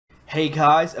Hey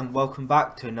guys, and welcome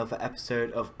back to another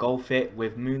episode of Golf It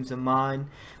with Moons of Mine.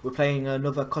 We're playing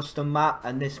another custom map,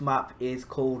 and this map is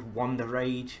called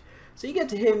Wonderrage. So you get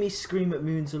to hear me scream at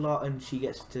Moons a lot, and she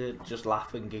gets to just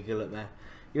laugh and giggle at me.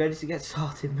 You ready to get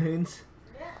started, Moons?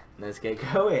 Yeah. Let's get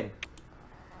going.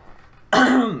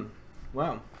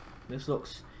 Well, this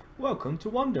looks... Welcome to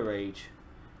Wonderrage.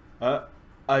 Are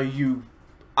you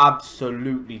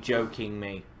absolutely joking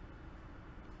me?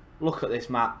 Look at this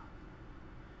map.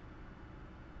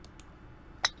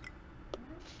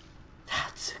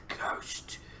 That's a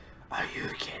ghost. Are you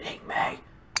kidding me?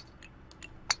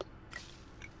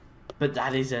 But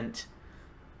that isn't.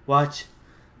 What?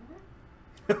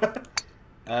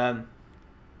 Oh,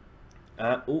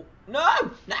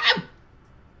 no! No!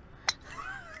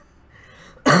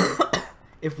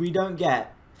 If we don't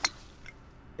get...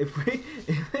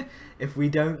 If we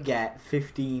don't get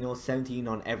 15 or 17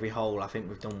 on every hole, I think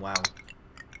we've done well.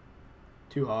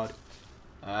 Too hard.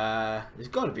 There's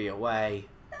got to be a way.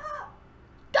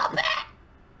 Stop it!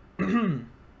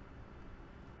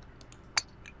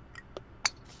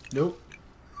 Nope.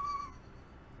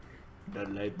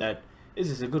 Not like that. This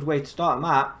is a good way to start a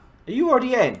map. Are you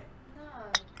already in? No.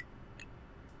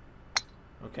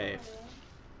 Okay.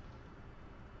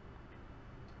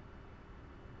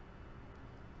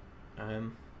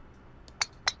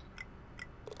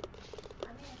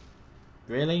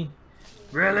 Really?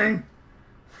 Really?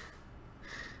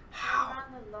 How?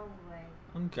 I'm the long way.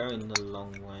 I'm going the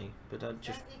long way, but I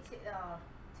just...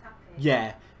 Tap it.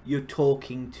 Yeah, you're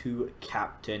talking to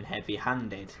Captain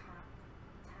Heavy-Handed.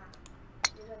 Tap.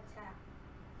 You don't tap.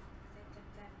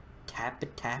 Tappa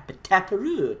tappa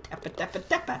tapparoo, tappa tappa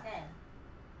tappa. 10.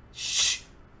 Shh!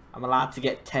 I'm allowed to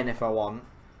get 10 if I want.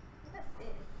 That's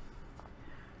it.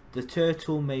 The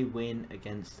turtle may win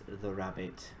against the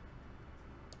rabbit.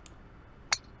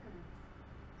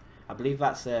 I believe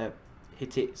that's a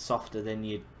hit it softer than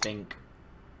you'd think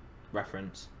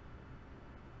reference.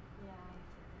 Yeah, I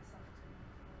hit it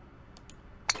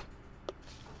softer.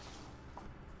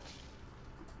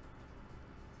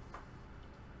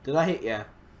 Did I hit you? Yes,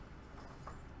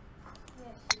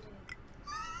 you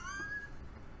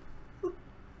did.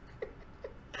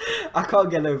 I can't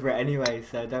get over it anyway,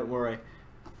 so don't worry.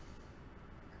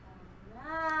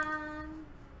 Come on.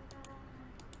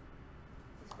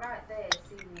 It's right there, as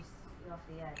soon as you're off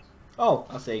the edge. Oh,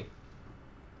 I see.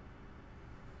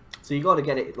 So you got to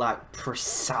get it like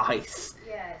precise.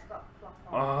 Yeah, it's got to plop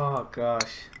on. Oh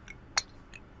gosh.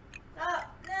 Oh,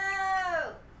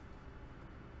 no!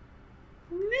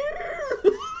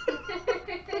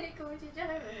 Called you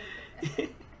German.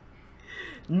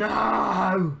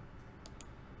 No!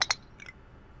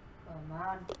 Come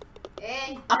on.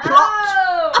 In. I No!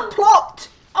 plopped! I plopped!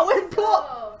 I went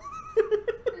plop!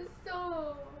 It's so.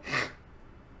 Oh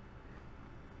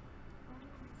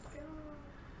my god.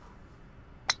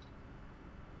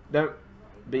 No,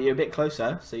 but you're a bit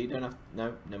closer, so you don't have...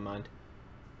 No, never mind.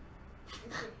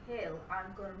 It's a hill,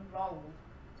 I'm gonna roll.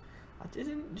 I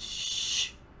didn't...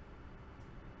 Shh!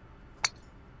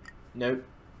 Nope.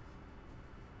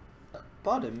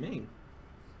 Pardon me.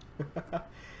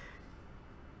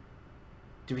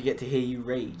 Do we get to hear you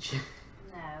rage?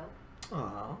 No.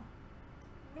 Aww.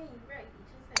 Me, rage,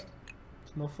 is it?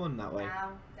 It's more fun that way.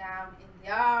 Down in the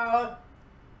yard.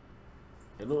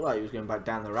 It looked like he was going back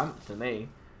down the ramp to me.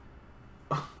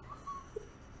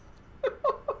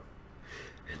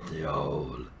 In the hole.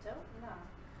 Don't know.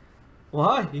 What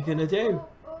are you gonna do?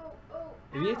 Oh,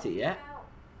 Have you hit it yet? Ow.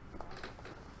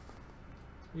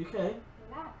 You okay?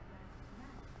 Lag.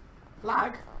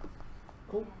 Lag?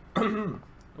 Oh.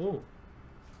 Oh.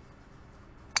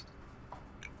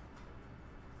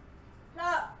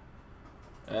 Look.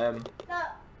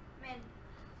 Look. Min.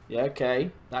 Yeah,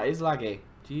 okay. That is laggy.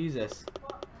 Jesus.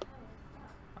 What the hell is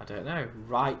that? I don't know.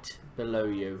 Right below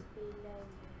you. Below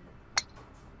you.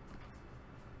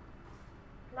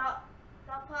 Plop.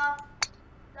 Plop off.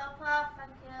 Plop off.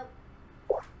 Thank you.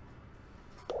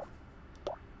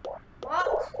 What?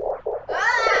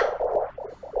 Ah!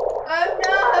 Oh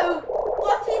no!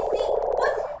 What is he?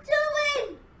 What's he doing?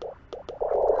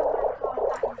 Oh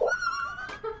my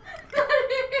god,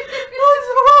 That's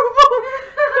horrible!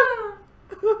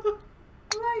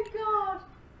 oh my god!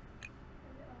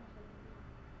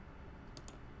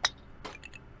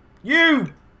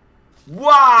 You!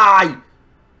 Why?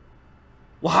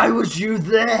 Why was you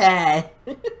there?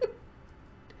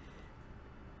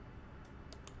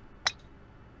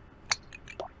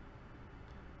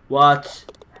 What?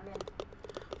 I'm in.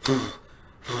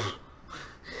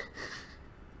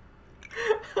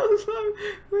 I was like,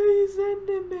 where are you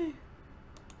sending me?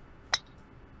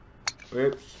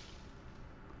 Whoops.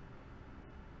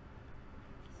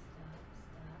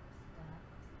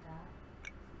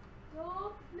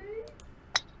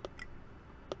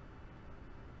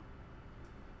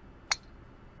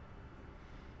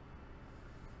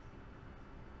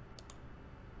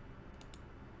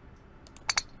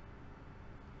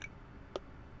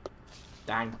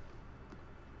 Dang.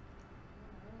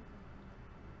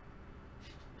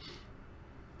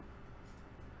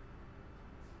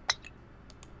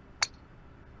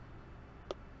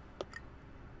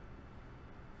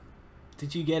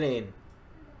 Did you get in?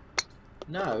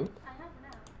 No? I have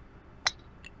now.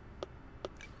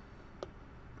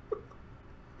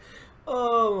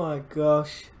 Oh my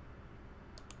gosh.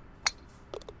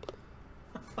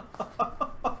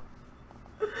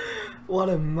 What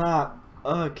a map.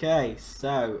 Okay,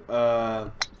 so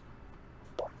Okay.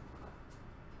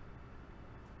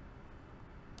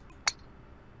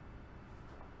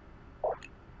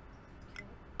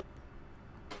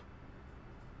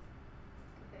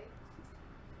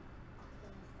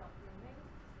 Then stop moving.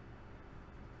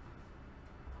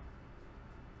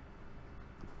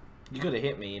 you could have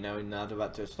hit me, you know, and I'd have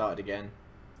had to have started again.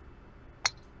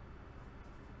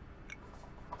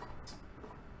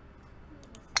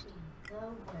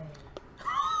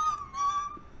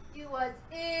 You was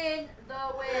in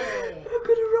the way. I'm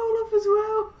gonna roll up as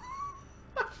well.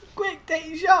 Quick, take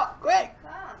your shot, quick.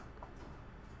 Come.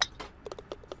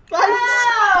 Thanks.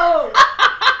 No!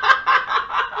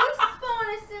 You spawn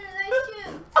as soon as I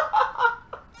shoot.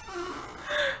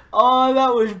 Oh,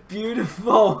 that was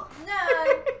beautiful. No.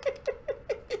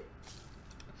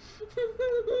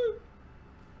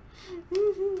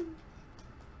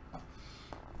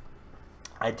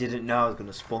 I didn't know I was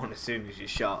gonna spawn as soon as you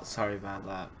shot. Sorry about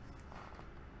that.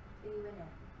 Are you in it?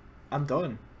 I'm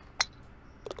done.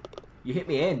 You hit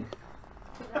me in.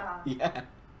 No. Yeah.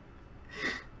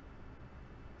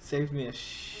 Save me a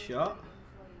shot.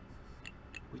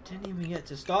 We didn't even get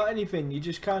to start anything. You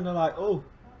just kind of like, oh.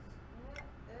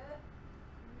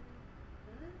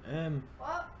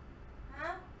 What?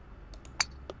 Huh?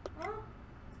 Huh?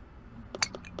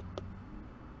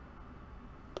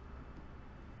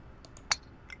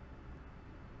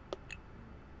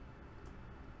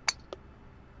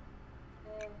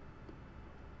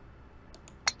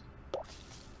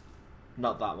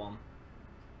 Not that one.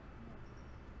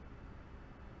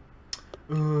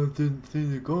 I didn't see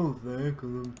the goals there because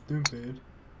I'm stupid.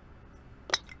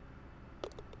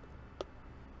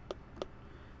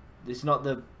 It's not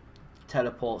the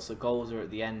teleports, the goals are at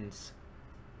the ends.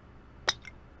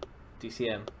 Do you see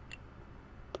them?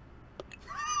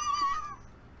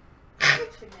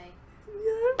 Watching me.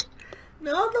 No.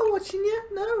 No, I'm not watching you.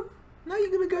 No. No,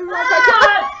 you're going to go right back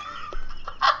up.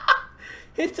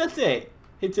 Hit at it.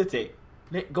 Hit at it.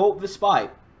 Go up the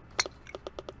spike.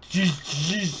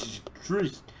 Jesus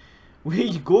Christ. Where are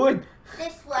you going?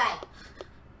 This way.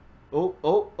 Oh,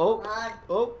 oh, oh. Come on.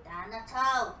 Oh. Down the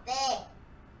toe. There.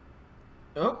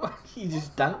 Oh, you're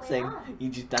just dancing. What's going on?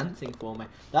 You're just dancing for me.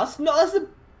 That's not. That's a.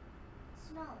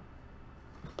 Snow.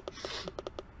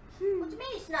 What do you mean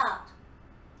it's not?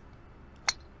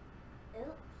 Oops.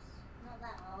 Not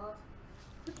that hard.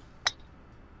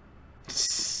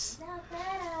 Not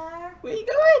better. Where are you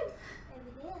going?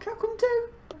 Over here. Can I come too?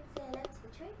 Let's say hello to the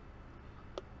tree.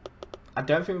 I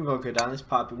don't think we're gonna go down this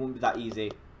pipe. It won't be that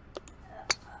easy.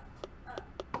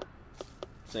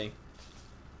 See?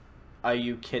 Are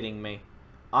you kidding me?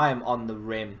 I am on the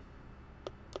rim.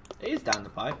 It is down the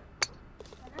pipe. I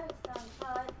know it's down the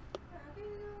pipe.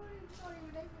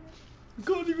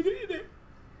 Can't even eat it.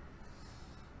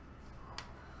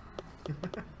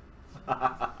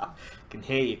 Can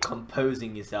hear you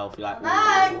composing yourself. You're like,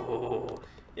 oh,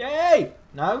 yay!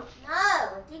 No, No, I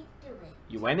didn't do it.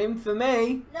 you went in for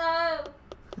me. No.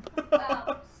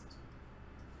 Bounced.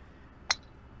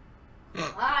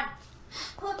 Come on.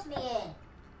 Put me in.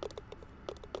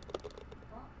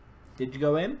 What? Did you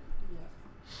go in?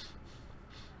 Yes.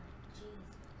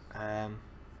 Jesus.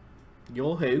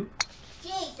 You're who?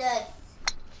 Jesus.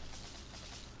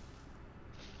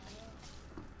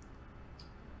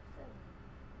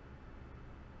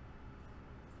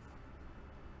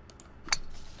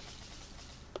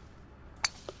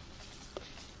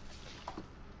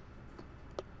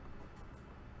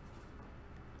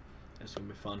 That's gonna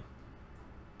be fun.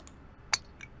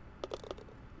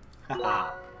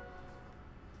 Haha.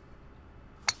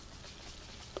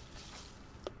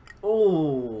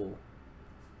 Oh.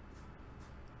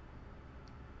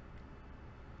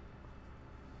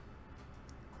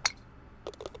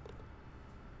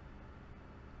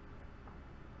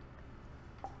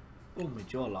 Oh, my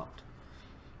jaw locked.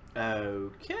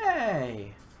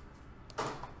 Okay.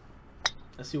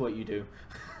 Let's see what you do.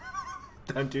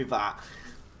 Don't do that.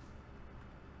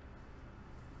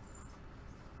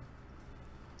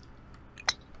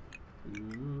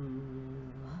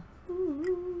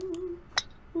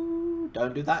 Ooh,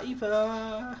 don't do that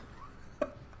either.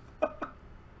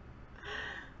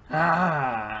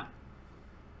 Ah.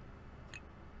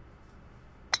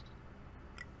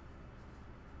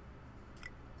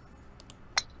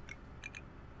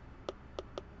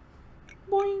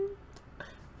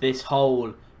 This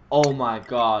hole. Oh my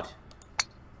god.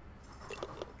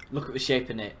 Look at the shape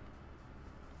in it.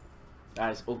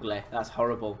 That is ugly. That's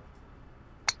horrible.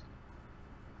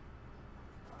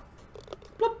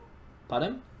 Bloop.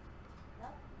 Pardon?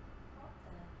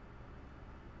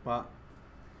 What?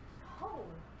 Hole?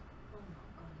 Oh my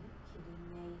god, are you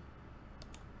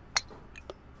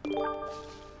kidding me?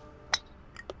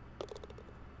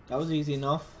 That was easy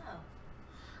enough.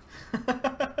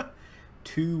 Oh.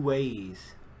 2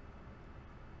 ways.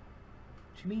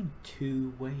 What do you mean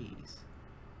 2 ways?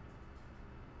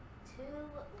 2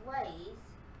 ways?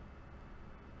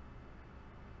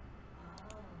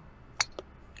 Oh.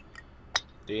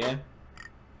 Do you? There's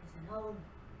an hole.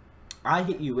 I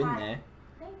hit you in Right. there.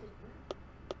 No, you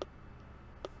didn't.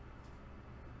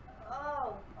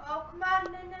 Oh. Oh, come on,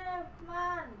 no, come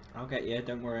on. I'll get you,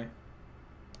 don't worry.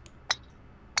 I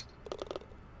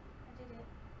did it.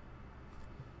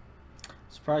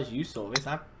 Surprised you saw this.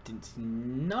 I didn't see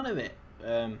none of it.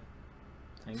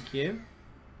 Thank you.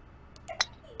 Yeah,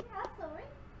 sorry.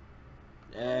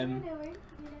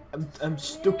 I'm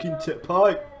stuck into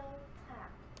pipe.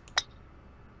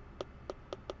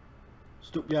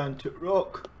 Stuck behind to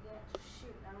rock. Yeah, just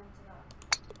shoot now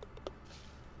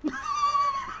into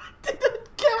that.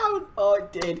 Didn't count. Oh,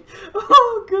 it did.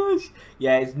 Oh gosh.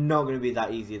 Yeah, it's not going to be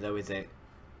that easy though, is it?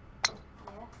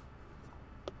 Yeah.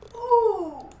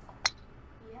 Ooh.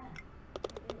 Yeah,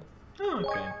 it is. Oh,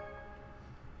 okay.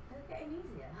 It's getting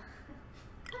easier.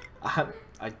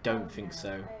 I don't think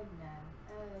so. Oh no.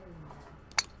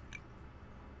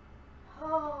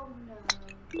 Oh no.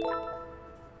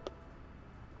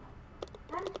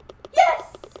 And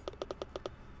yes!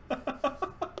 Oh,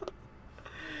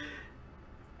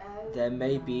 There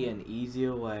may no. be an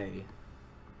easier way.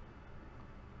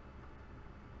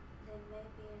 There may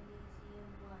be an easier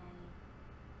way.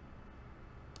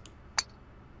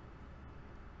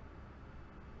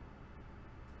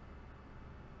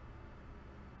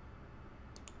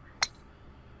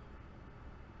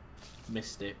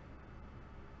 Missed it.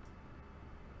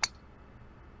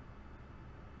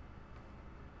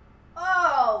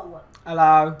 Oh!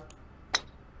 Hello.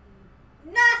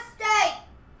 Nasty!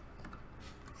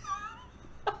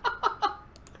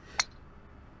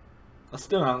 I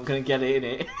still aren't going to get it in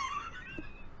it.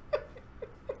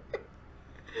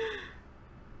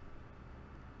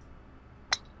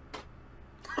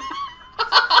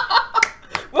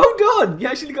 Well done! You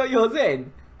actually got yours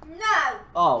in. No!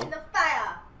 Oh. In the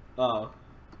fire! Oh.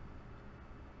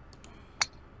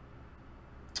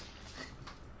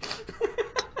 Too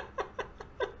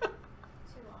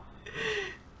hard.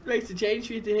 Makes a change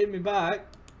for you to hit me back.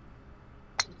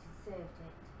 You deserved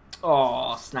it.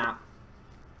 Oh, snap.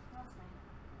 Last name.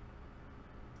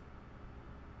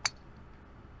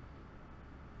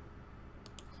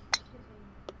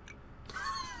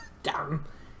 Damn.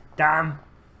 Damn.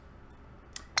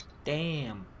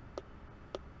 Damn.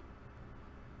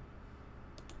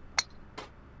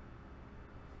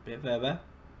 Bit further.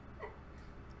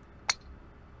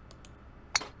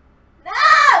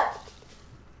 No!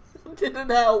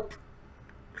 Didn't help.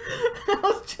 I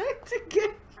was trying to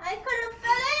get. I could have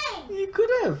fell in! You could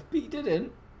have, but you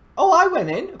didn't. Oh, I went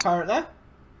in, apparently.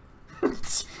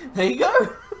 There you go.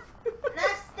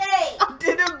 Nasty! I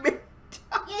didn't mean.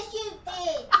 Yes, you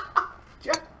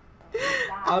did!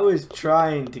 I was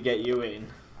trying to get you in.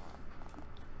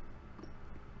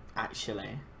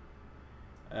 Actually.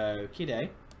 Okie doke.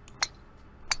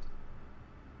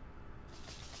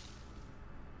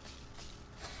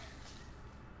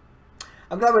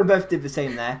 I'm glad we both did the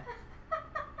same there.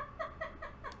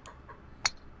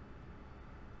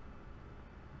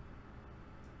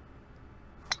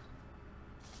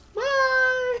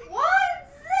 Bye!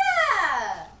 What's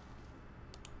that?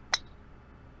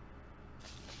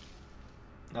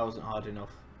 That wasn't hard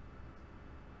enough.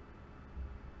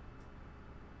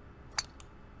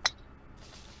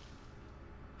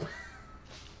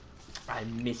 I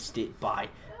missed it by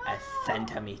a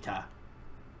centimetre.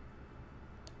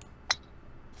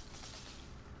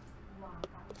 Wow,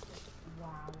 that was just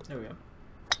wow. There we go.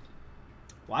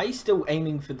 Why are you still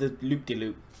aiming for the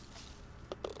loop-de-loop?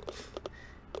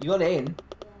 You got it in.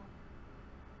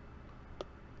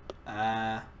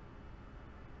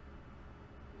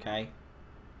 Okay.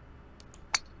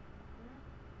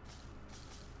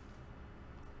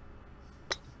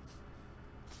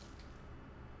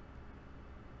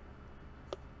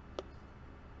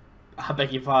 I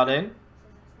beg your pardon.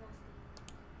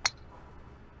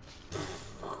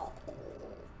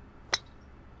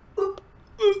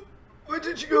 Where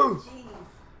did you go? Jeez.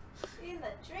 In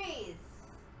the trees.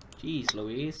 Jeez,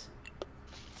 Louise.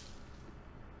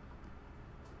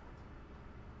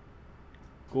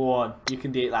 Go on, you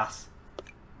can do it, lass.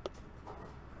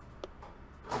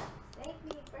 Save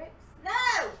me, Bricks. No!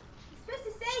 You're supposed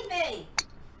to save me!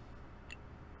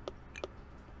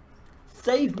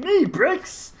 Save me,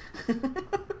 Bricks!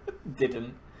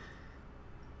 Didn't.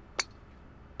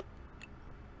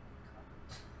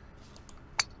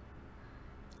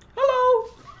 Hello!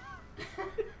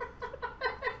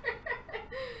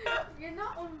 You're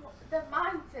not on the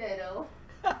mine turtle.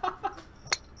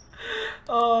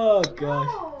 Oh gosh.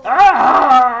 No.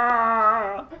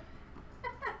 Ah!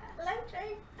 Hello,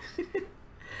 Train.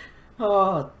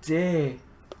 Oh dear.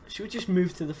 Should we just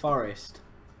move to the forest?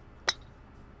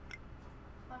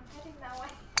 I'm heading that way.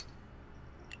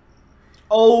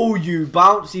 Oh, you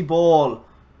bouncy ball.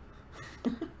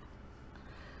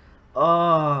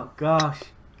 Oh gosh.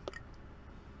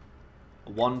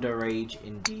 Wonderrage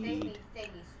indeed.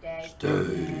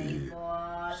 Stay.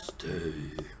 Stay.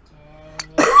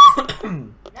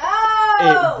 No!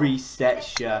 It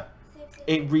resets you.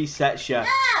 It resets you.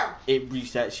 No! It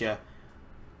resets you.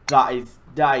 That is.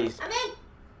 I'm in.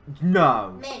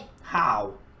 No. I'm in.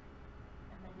 How?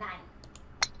 I'm a 9.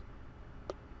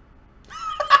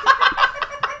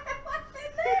 What's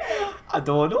it doing? I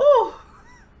don't know.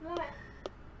 Right.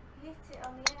 Hit it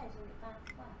on the edge and it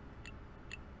bounced back.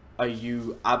 Are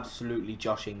you absolutely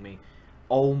joshing me?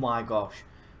 Oh my gosh.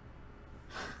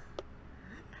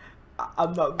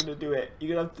 I'm not gonna do it.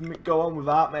 You're gonna have to go on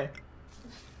without me.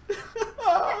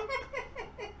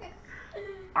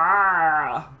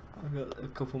 Ah! I've got a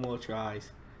couple more tries.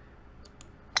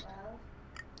 Well.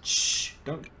 Shh!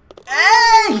 Don't. Hey!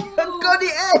 I got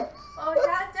it in! Oh,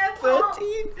 that don't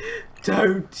 13!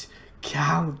 Don't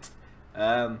count.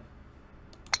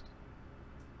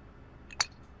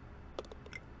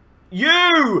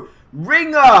 You!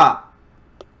 Ringer!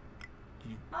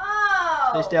 Oh!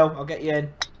 Stay still, I'll get you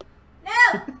in. No!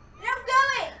 I'm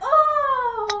going!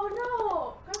 Oh,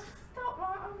 no! Go stop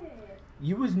right on it.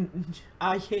 You was.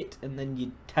 I hit and then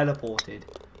you teleported.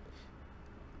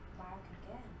 Back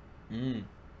again.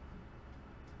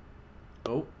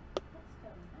 Oh, What's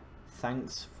going on?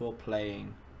 thanks for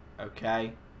playing.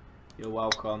 Okay? You're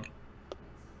welcome.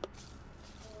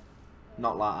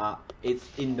 Not like that. It's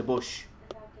in the bush.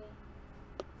 The baggie.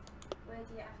 Where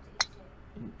do you have to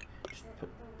eat it? Just The put,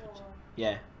 wall.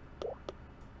 yeah.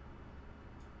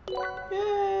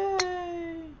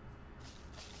 Yay!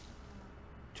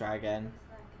 Try again. It's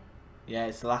like Yeah,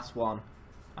 it's the last one.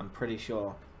 I'm pretty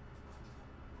sure.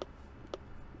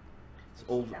 It's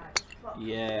all. that, just plop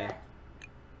Yeah. there.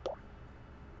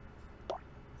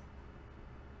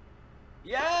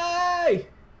 Yay!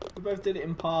 We both did it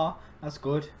in par. That's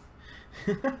good.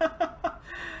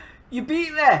 You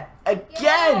beat me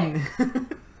again.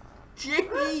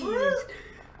 Jeez.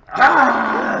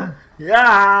 Ah,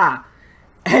 yeah.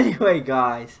 Anyway,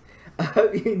 guys, I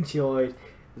hope you enjoyed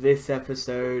this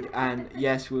episode. And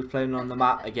yes, we're playing on the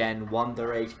map again.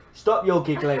 Wonderrage. Stop your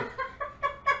giggling.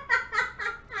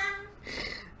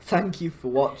 Thank you for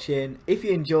watching. If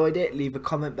you enjoyed it, leave a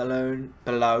comment below.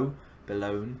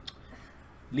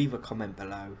 Leave a comment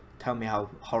below. Tell me how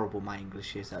horrible my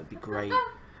English is. That'd be great.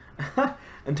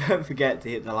 And don't forget to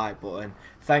hit the like button.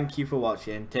 Thank you for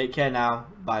watching. Take care now.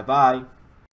 Bye bye.